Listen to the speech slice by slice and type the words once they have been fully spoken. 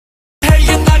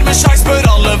med skjegg, spør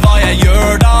alle hva jeg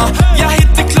gjør da. Jeg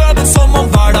hitter kløden som om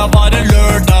hver dag var en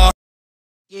lørdag.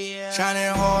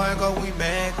 Shining hard, go we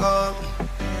back up.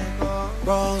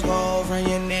 Rose gold from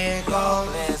your neck up.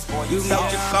 You know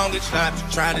you gon' get shot to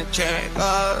try to check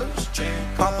us.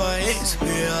 Papa X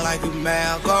feel like you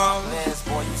Malcolm.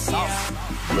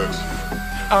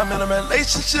 I'm in a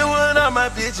relationship with all my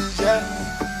bitches, yeah.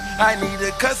 I need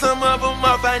to cut some of them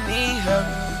off, I need help.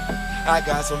 I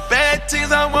got some bad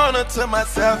things I want to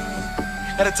myself.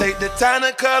 Gotta take the time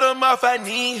to cut them off, I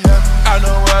need help. I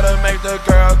know how to make the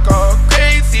girl go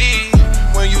crazy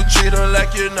when you treat her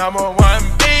like your number one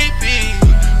baby.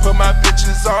 Put my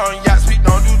bitches on yachts, we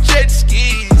don't do jet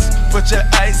skis. Put your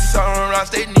ice on rocks,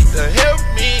 they need to help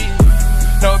me.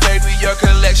 No baby, your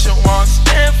collection won't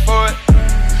stand for it.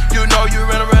 You know you're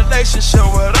in a relationship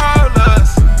with all us.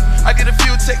 I get a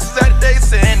few texts a day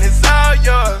saying it's all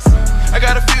yours. I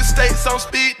got a few states on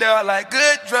speed, they're like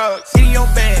good drugs. Get in your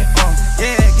bag,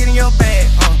 yeah, get in your bag,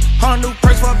 $100 new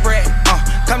purse for bread,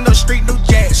 come to the street, new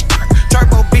jazz.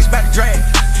 Turbo bitch back to drag.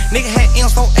 Nigga had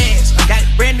M's for ass. Got a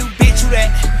brand new bitch, who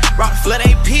that? Rock the flood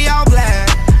AP all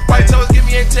black. White toes give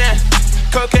me a 10.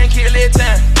 Cocaine kill it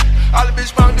 10. All the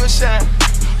bitch won't do a shine.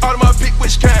 All of my pick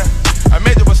which kind. I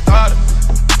made it a starter.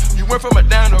 You went from a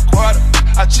down to a quarter.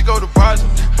 I Chico the project.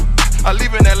 I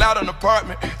live in that loud an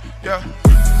apartment. Yeah.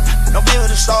 No bill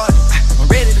to start it. I'm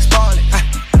ready to spoil it.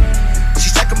 She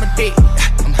sucking my dick.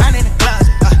 I'm hiding in the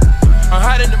closet. I'm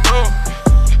hiding in the room.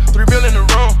 3 bill in the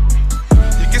room.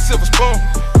 You get silver spoon.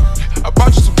 I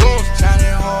bought you some blues.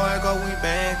 Shining hard, go we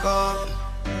back up.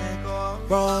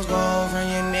 Rose gold from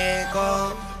your neck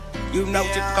up. You know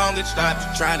you gon' get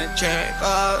stopped trying to check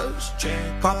us.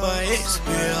 Papa X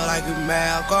feel like you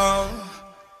Malcolm.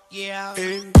 Yeah.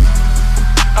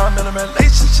 I'm in a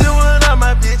relationship with all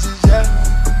my bitches, yeah.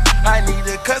 I need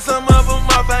to cut some of them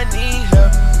off, I need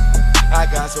help. I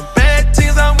got some bad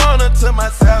things I want to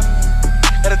myself.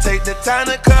 Gotta take the time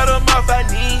to cut them off, I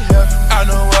need help. I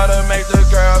know how to make the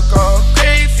girl go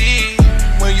crazy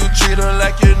when you treat her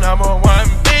like your number one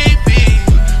baby.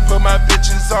 Put my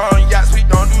bitches on yachts, we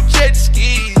don't do jet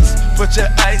skis. Put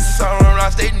your ice on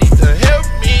rocks, they need to help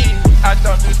me. I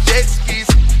don't do jet skis,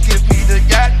 give me the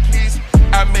yacht please.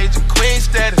 I made you queen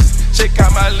status, check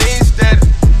out my lean status.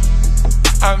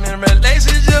 I'm in a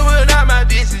relationship with all my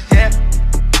bitches, yeah.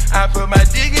 I put my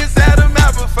dick inside her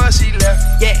mouth before she left,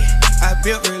 yeah. I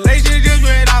built relationships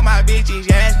with all my bitches,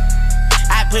 yeah.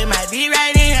 I put my dick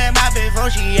right in her mouth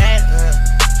before she asked.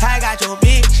 I got your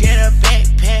bitch in a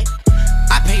backpack.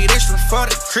 I paid extra for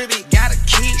the crib, it got a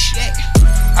key, yeah.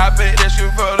 I paid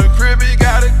extra for the crib, it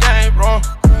got a game room.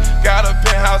 Got a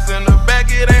penthouse in the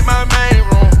back, it ain't my main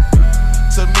room.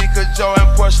 Tamika, Joe,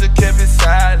 and Portia kept it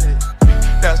silent.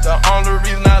 That's the only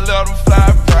reason I let them fly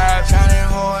private. Shining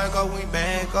hard, go we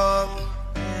back up.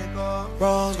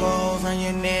 Rose gold from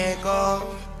your neck up.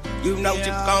 You know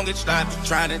you gon' get stopped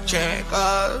trying to check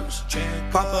us.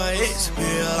 Papa X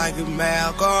feel like you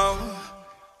Malcolm.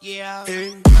 Yeah.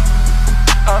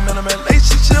 I'm in a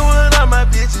relationship with all my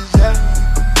bitches, yeah.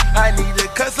 I need to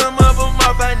cut some of them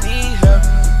off, I need help.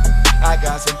 I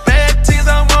got some bad things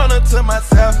I want to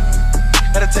myself.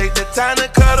 Gotta take the time to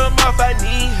cut them off, I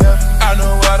need help. I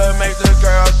know how to make the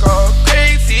girl go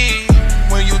crazy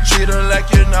when you treat her like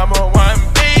your number one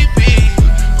baby.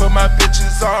 Put my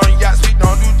bitches on yachts, we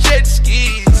don't do jet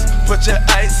skis. Put your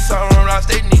ice on rocks,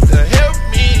 they need to help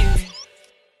me.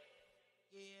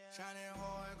 Shining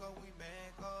hard, go we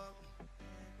back up.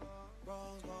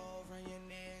 Rose gold from your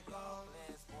neck up.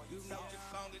 You know you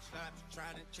gon' get stopped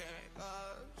trying to check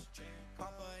us.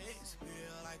 Papa X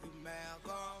feel like you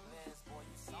Malcolm.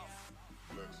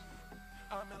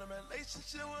 I'm in a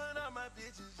relationship with all my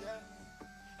bitches, yeah.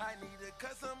 I need to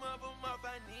cut some of them off,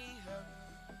 I need help.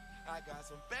 I got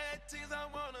some bad things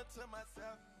I want to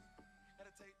myself.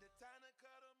 Gotta take the time to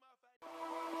cut them off.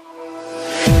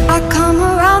 I come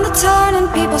around the turn and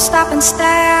people stop and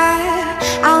stare.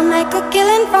 I'll make a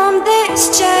killing from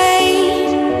this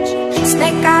change.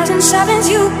 Snake eyes and sevens,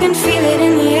 you can feel it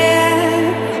in the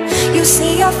air. You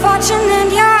see your fortune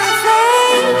and your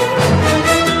fame.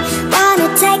 Wanna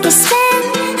take a spin,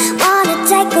 wanna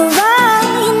take a roll.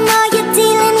 You know you're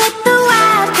dealing with the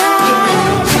wild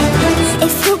card.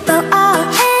 If you go all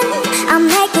in, I'll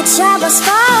make your troubles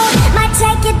fall. Might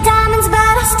take your diamonds, but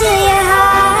I'll steal your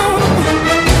heart.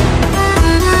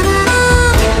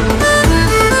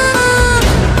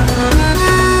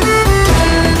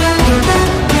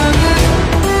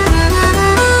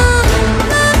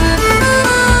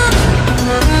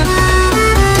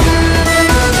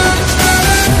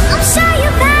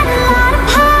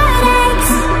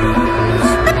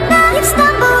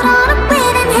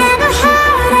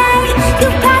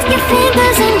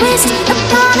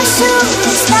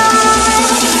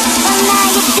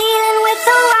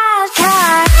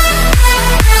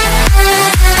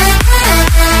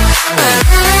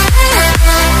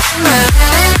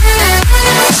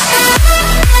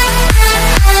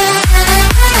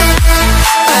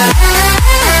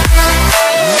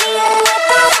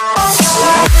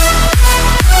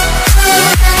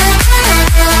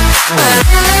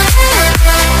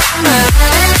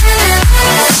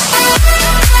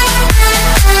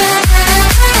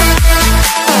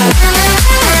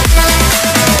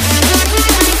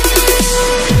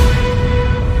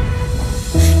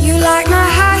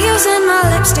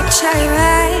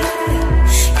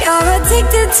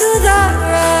 addicted to the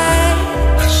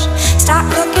rush. Stop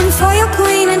looking for your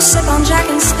queen and sip on Jack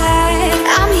instead.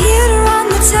 I'm here to run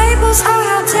the tables, oh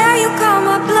how dare you call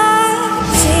my bluff.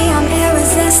 See, I'm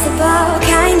irresistible,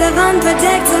 kind of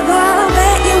unpredictable.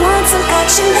 Bet you want some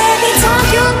action, baby, don't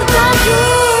you.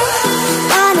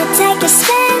 Wanna take a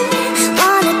spin,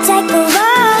 wanna take a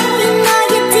run. You know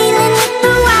you're dealing with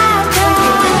the wild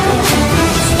card.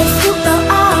 If you go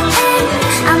all in,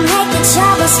 I'll make the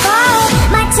troubles fall.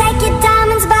 Might take your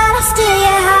diamonds, but I'll steal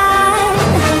your heart.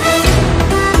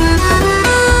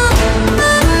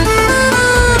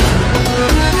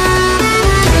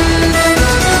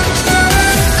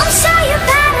 I'm sure you've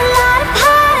had a lot of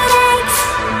heartaches,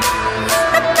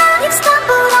 but now you've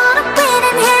stumbled on a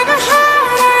winning hand of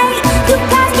heartache. You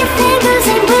got your fingers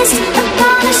and wrist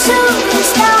upon a shooting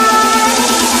star,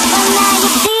 and now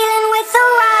you're dealing with a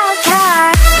wild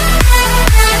card.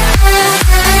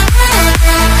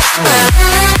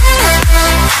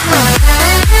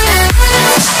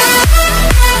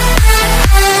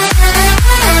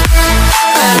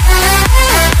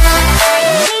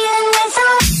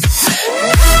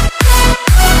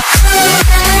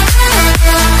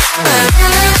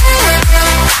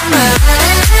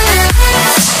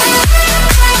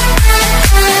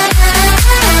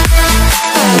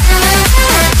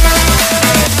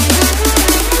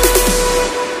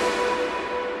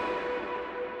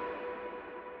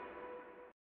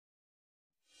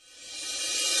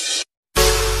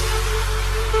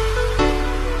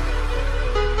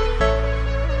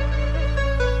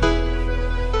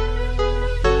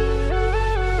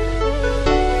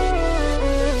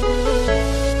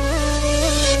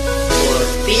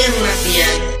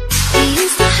 We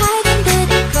used to hide under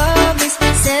the covers,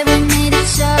 serenade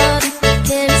each other with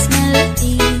careless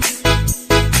melodies.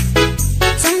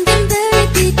 Something very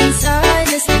deep inside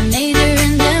us, the major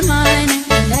and the minor,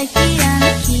 like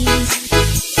piano keys.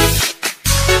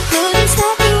 Couldn't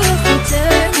stop the world from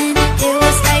turning, it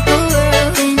was like a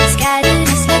whirlwind, scattered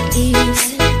us like leaves.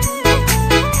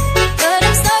 But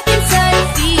I'm stuck inside a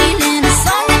feeling, a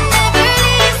song that never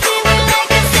leaves, feeling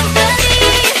like a symphony.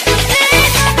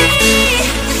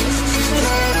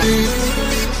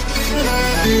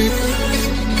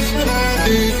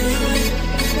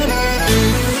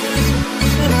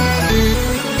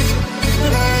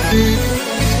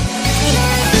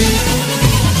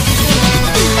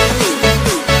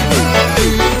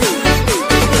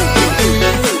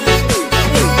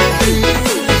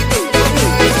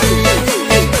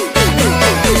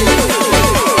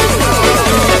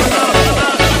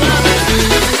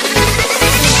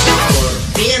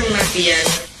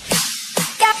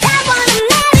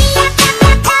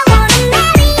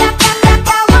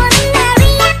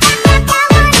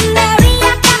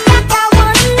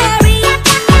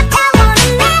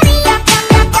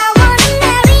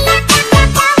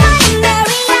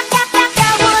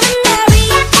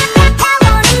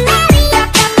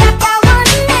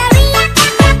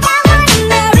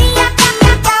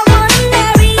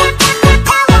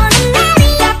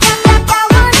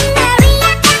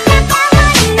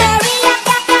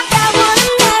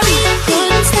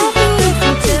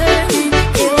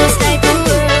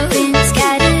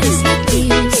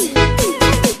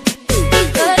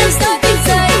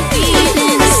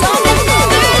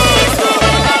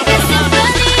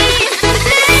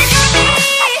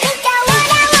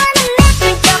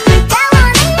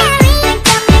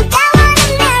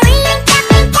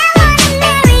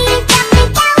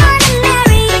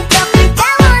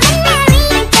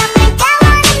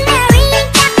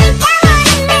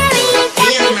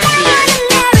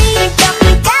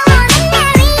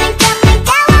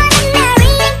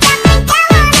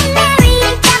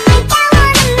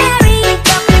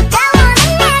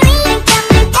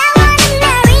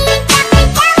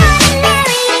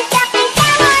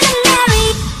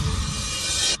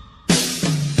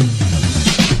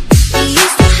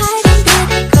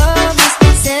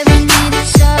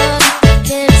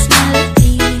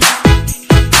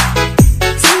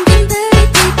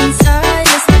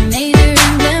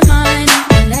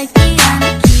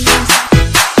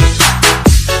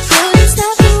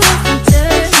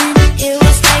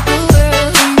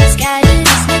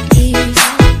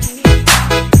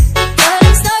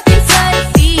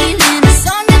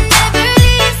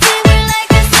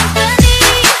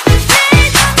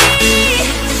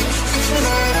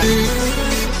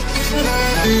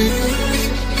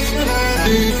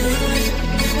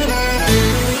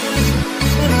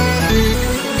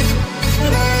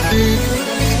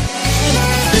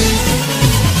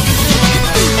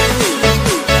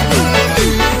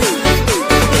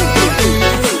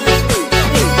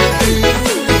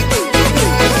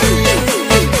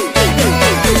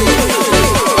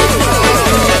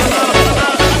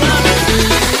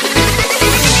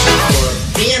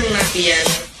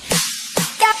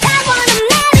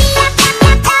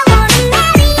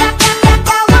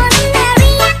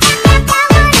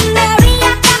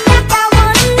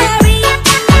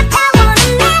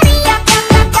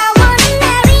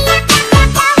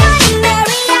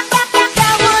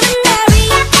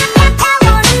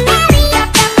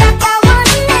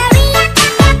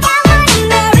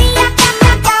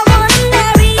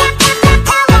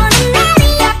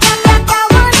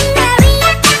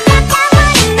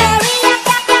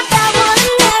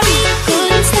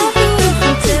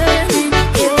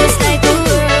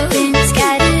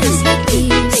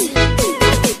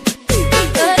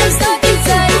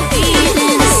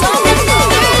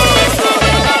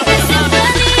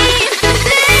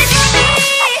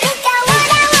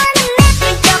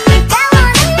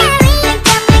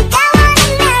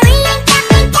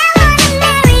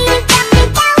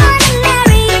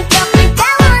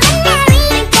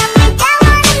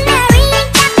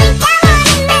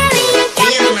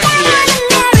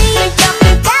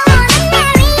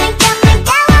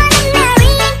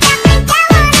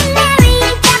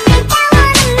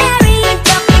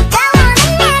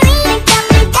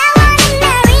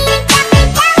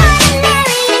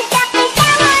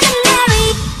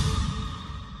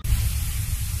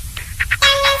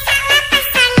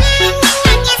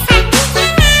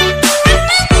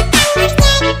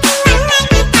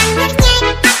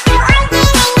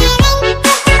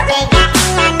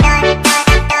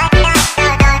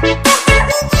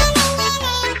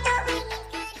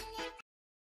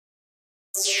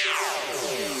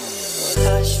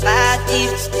 hush my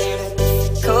tears, been a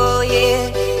difficult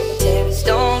year. Terrorists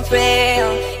don't prey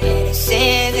on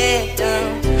innocent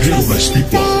victims. Hello nice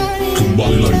people,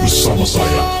 kembali lagi bersama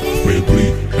saya,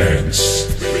 Baby Hands.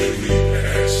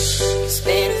 It's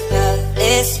been a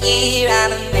loveless year,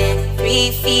 I'm a man of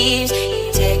three fears.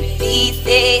 Integrity,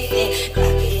 faith, and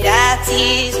crocodile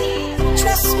tears.